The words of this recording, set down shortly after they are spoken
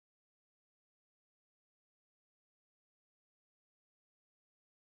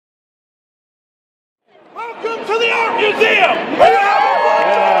Welcome to the art museum! Where you having fun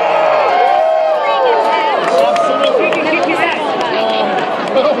today? Absolutely. You can kick his ass.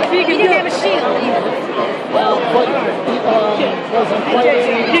 You can have a shield.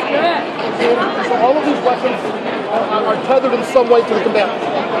 So all of these weapons are tethered in some way to the combatant.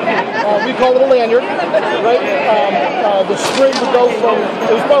 We call it a lanyard, right? The string would go from,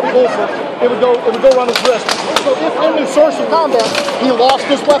 it was probably Ulster, it would go around his wrist. So if in the source of combat he lost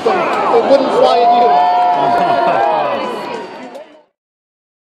his weapon, it wouldn't fly at you.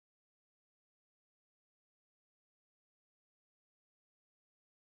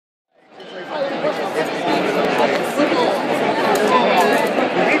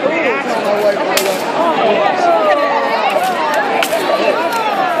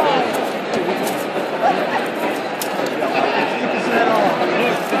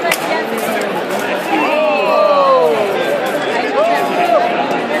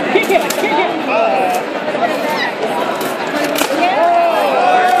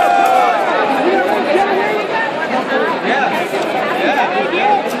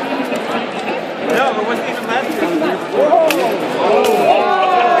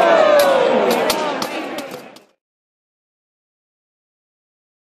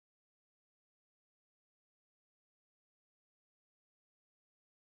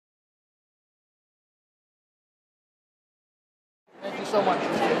 Thank you so much.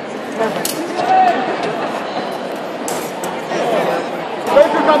 Perfect. Great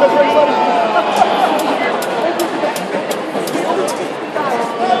for comments, everybody.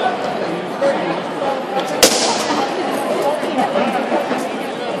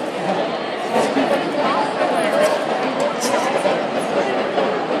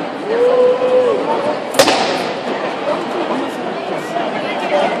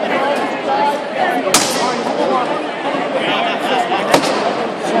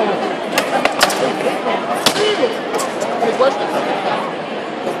 Any questions?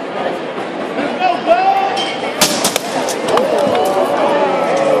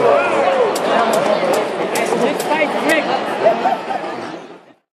 This fight's rigged.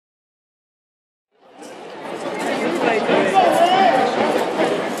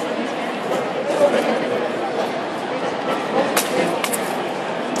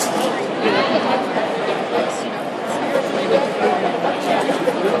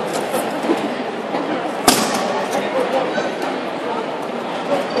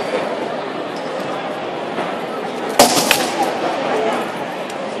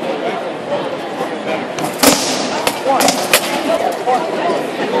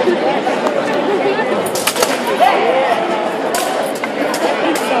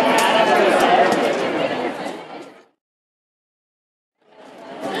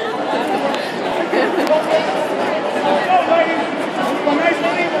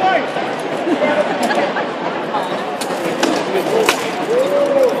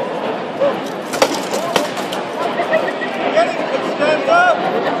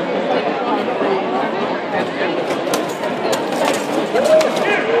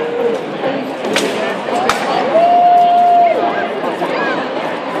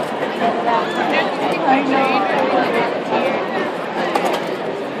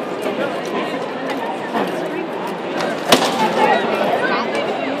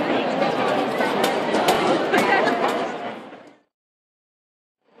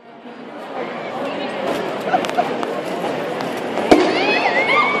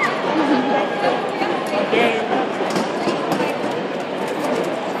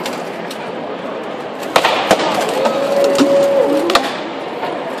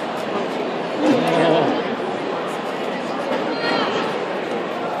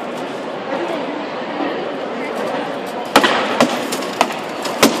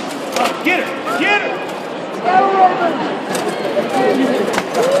 Get her! Get her!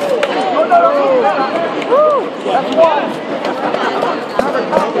 That's one.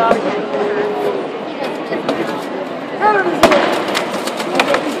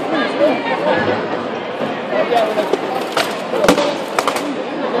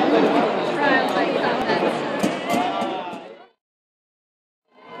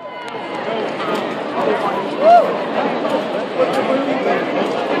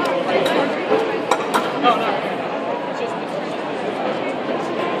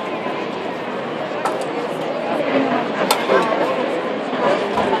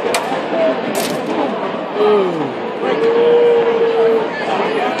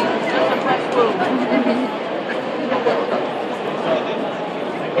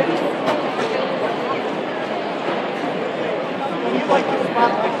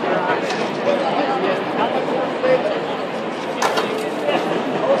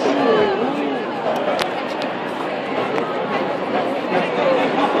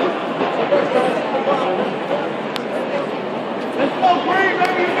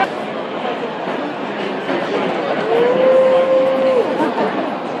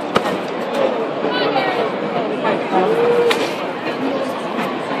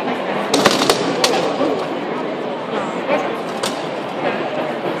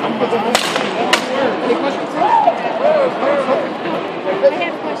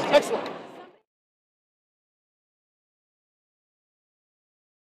 Excellent.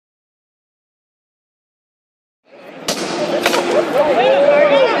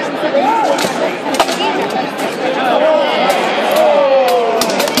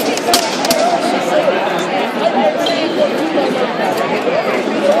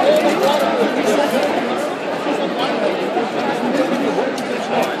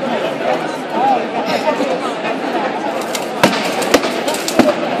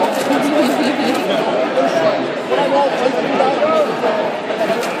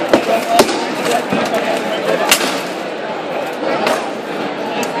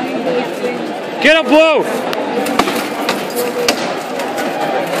 Get up, Blue!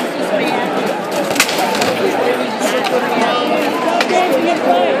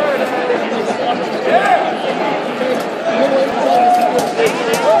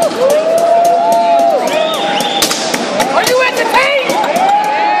 Are you entertained?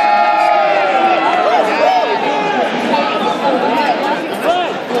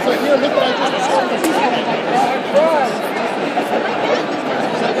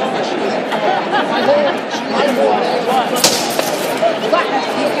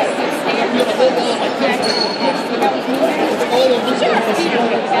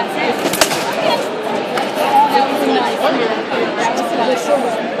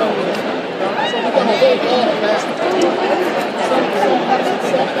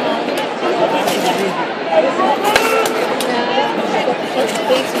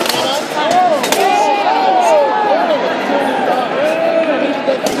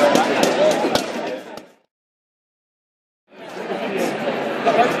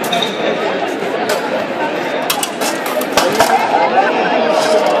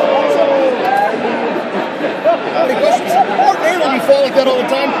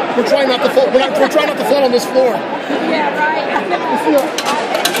 We're trying not to fall. We're trying not to fall on this floor. Yeah, right.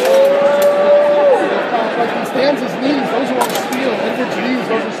 Like he stands his knees. Those are all steel. Vintage knees.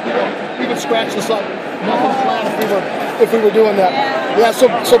 Those are steel. We could scratch this up. Nothing flat if we were doing that. Yeah.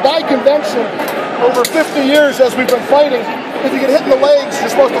 So by convention, over 50 years as we've been fighting, if you get hit in the legs, you're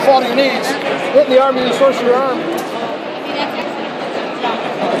supposed to fall to your knees. Hit in the arm, you source your arm.